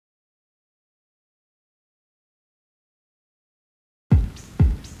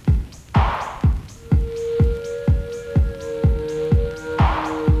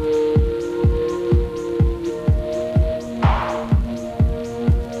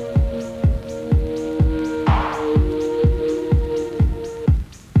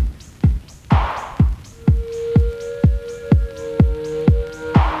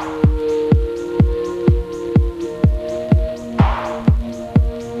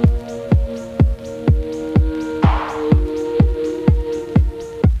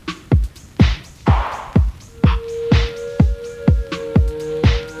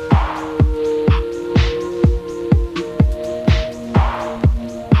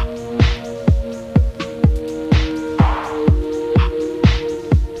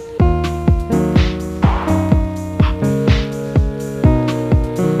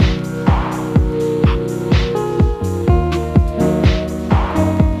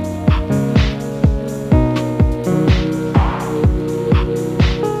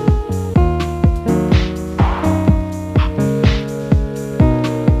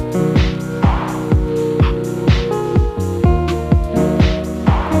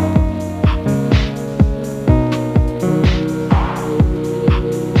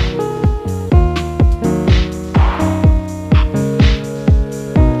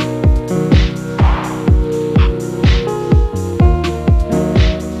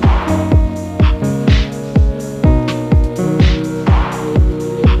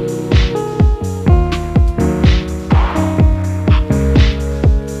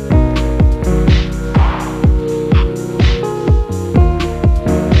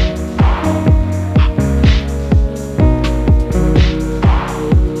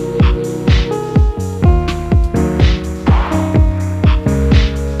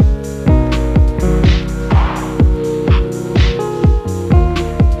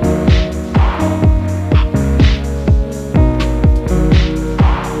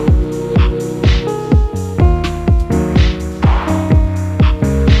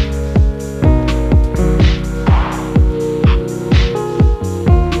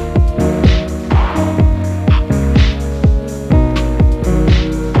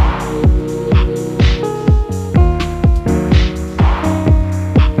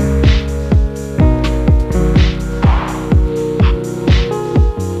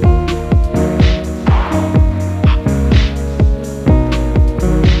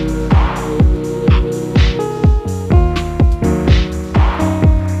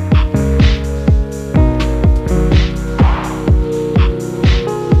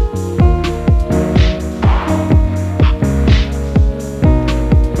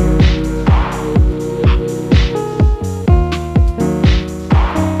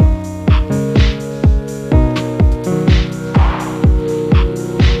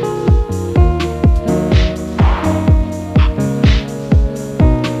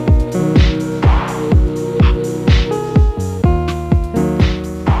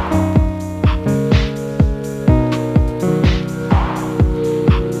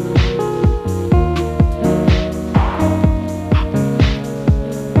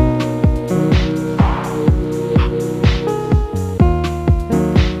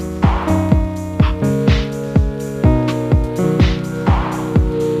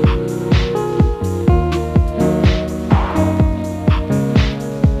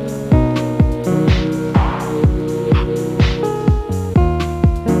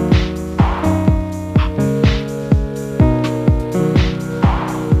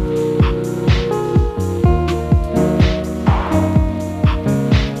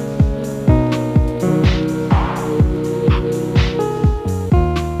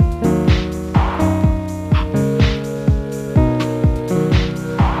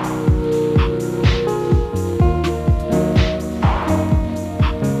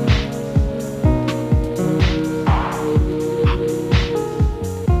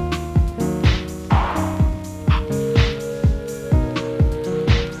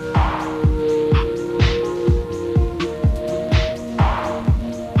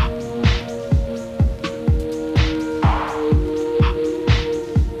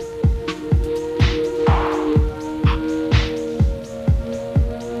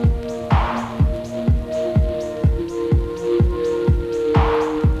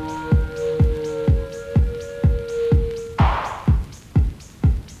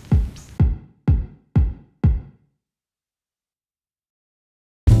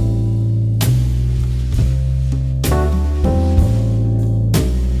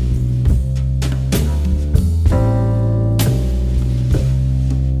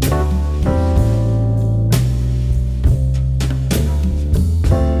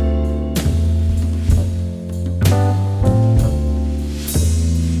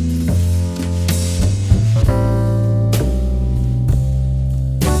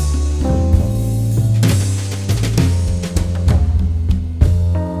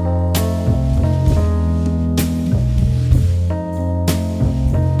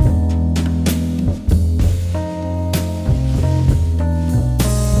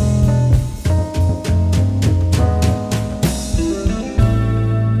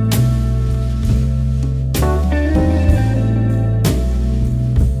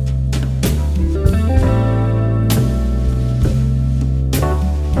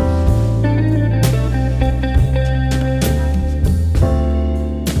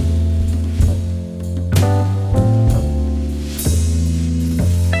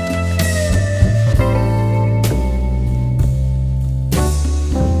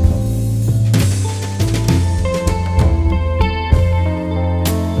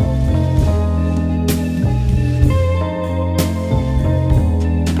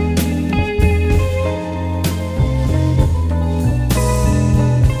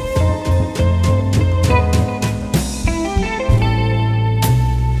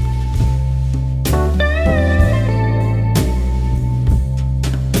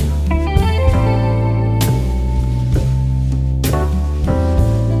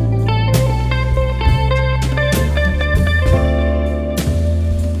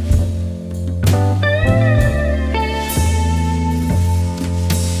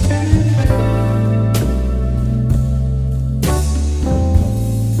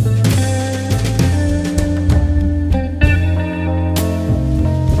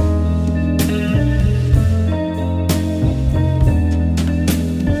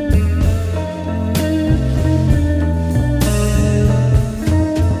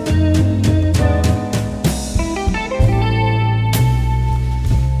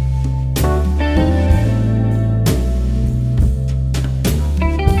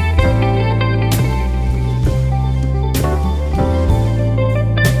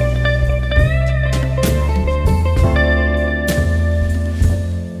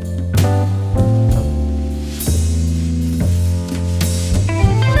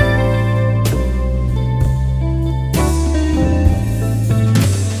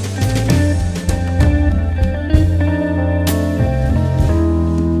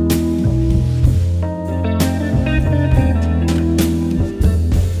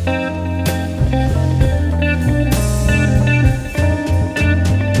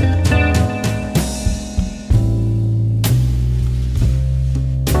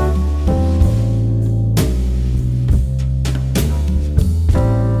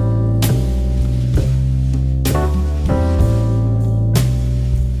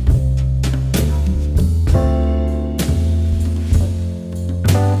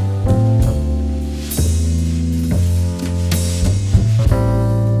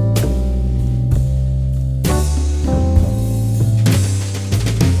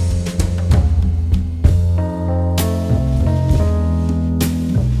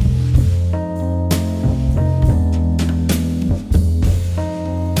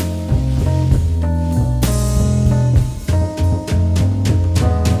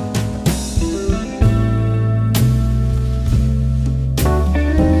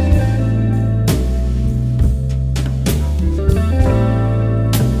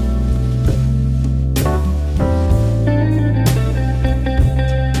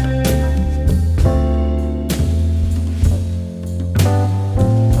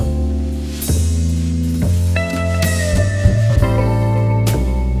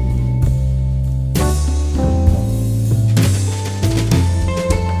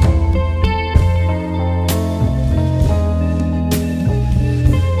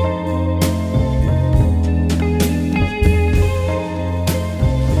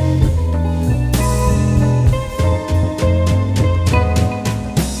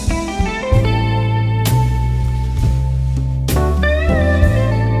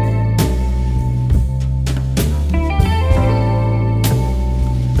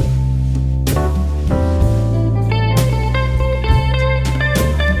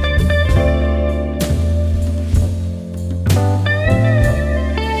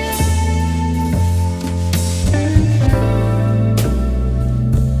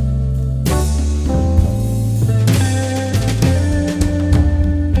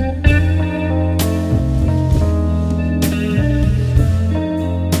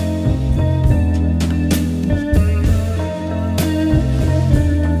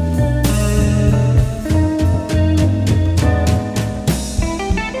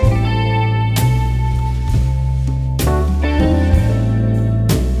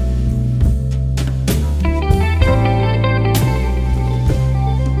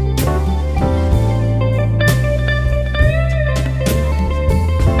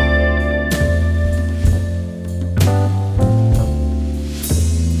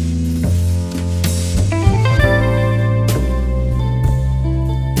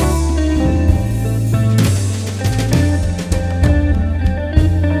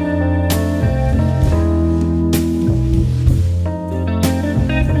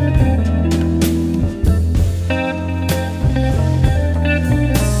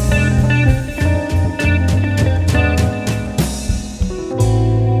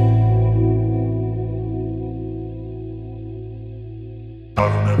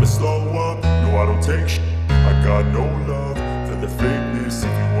never slow up, no I don't take shit. I got no love for the fakeness.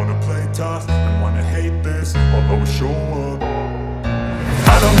 If you wanna play tough and wanna hate this, I'll always show up.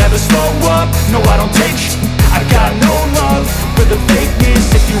 I don't ever slow up, no I don't take shit. I got no love for the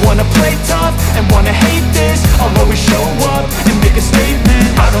fakeness. If you wanna play tough and wanna hate this, I'll always show up and make a statement.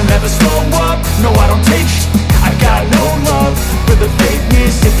 I don't ever slow up, no I don't take shit. I got no love for the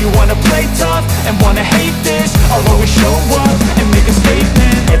fakeness. If you wanna play tough and wanna hate this, I'll always show up and make a statement.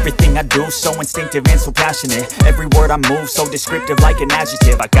 Everything I do so instinctive and so passionate. Every word I move so descriptive like an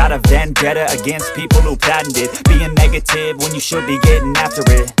adjective. I got a vendetta against people who patented being negative when you should be getting after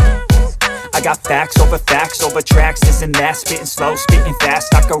it. I got facts over tracks, this and that. Spitting slow, spitting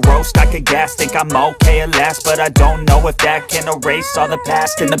fast, I could roast, I could gas. Think I'm okay at last, but I don't know if that can erase all the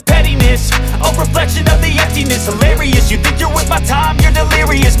past. And the pettiness, a reflection of the emptiness. Hilarious, you think you're with my time, you're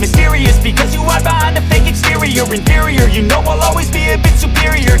delirious. Mysterious, because you hide behind a fake exterior. Inferior, you know I'll always be a bit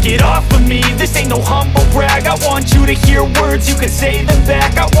superior. Get off of me, this ain't no humble brag. I want you to hear words, you can say them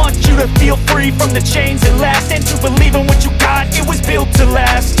back. I want you to feel free from the chains that last, and to believe in what you got, it was built to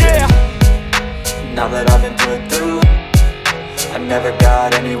last, yeah. Now that I've been put through, I never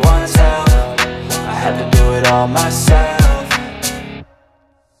got anyone's help. I had to do it all myself.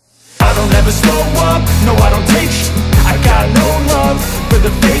 I don't ever slow up, no I don't take shit. I got no love for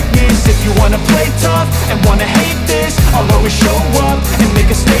the fakeness. If you wanna play tough and wanna hate this, I'll always show up and make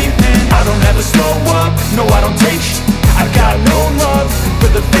a statement. I don't ever slow up, no I don't take shit. I got no love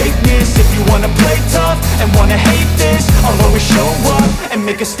for the fakeness. If you wanna play tough and wanna hate this, I'll always show up and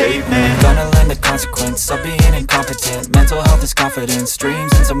make a statement. Gonna learn the consequence of being incompetent. Mental health is confidence,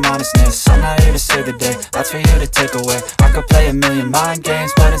 dreams and some honestness. I'm not here to save the day, that's for you to take away. I could play a million mind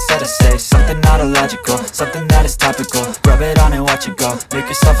games, but instead I say something not illogical, something that is topical. Rub it on and watch it go, make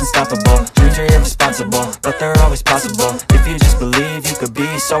yourself unstoppable. Dreams are irresponsible, but they're always possible. If you just believe, you could be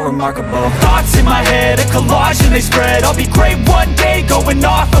so remarkable. Thoughts in my head, a collage and they spread. I'll be great one day, going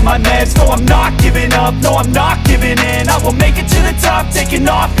off of my meds. No, I'm not giving up, no, I'm not giving in. I will make it to the top, taking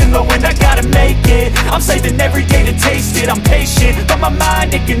off in the wind. I gotta make it, I'm saving every day to taste it. I'm patient, but my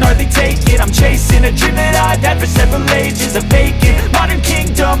mind, it can hardly take it. I'm chasing a dream that I've had for several ages. A vacant, modern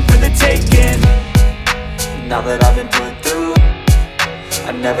kingdom for the taking. Now that I've been put through,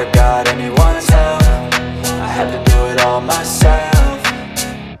 I never got anyone's help. I had to do it all myself.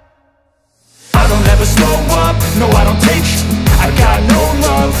 I don't ever slow up, no I don't take shit. I got no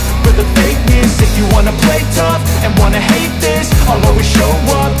love for the fakeness. If you wanna play tough and wanna hate this, I'll always show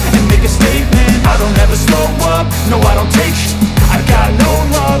up and make a statement. I don't ever slow up, no I don't take shit.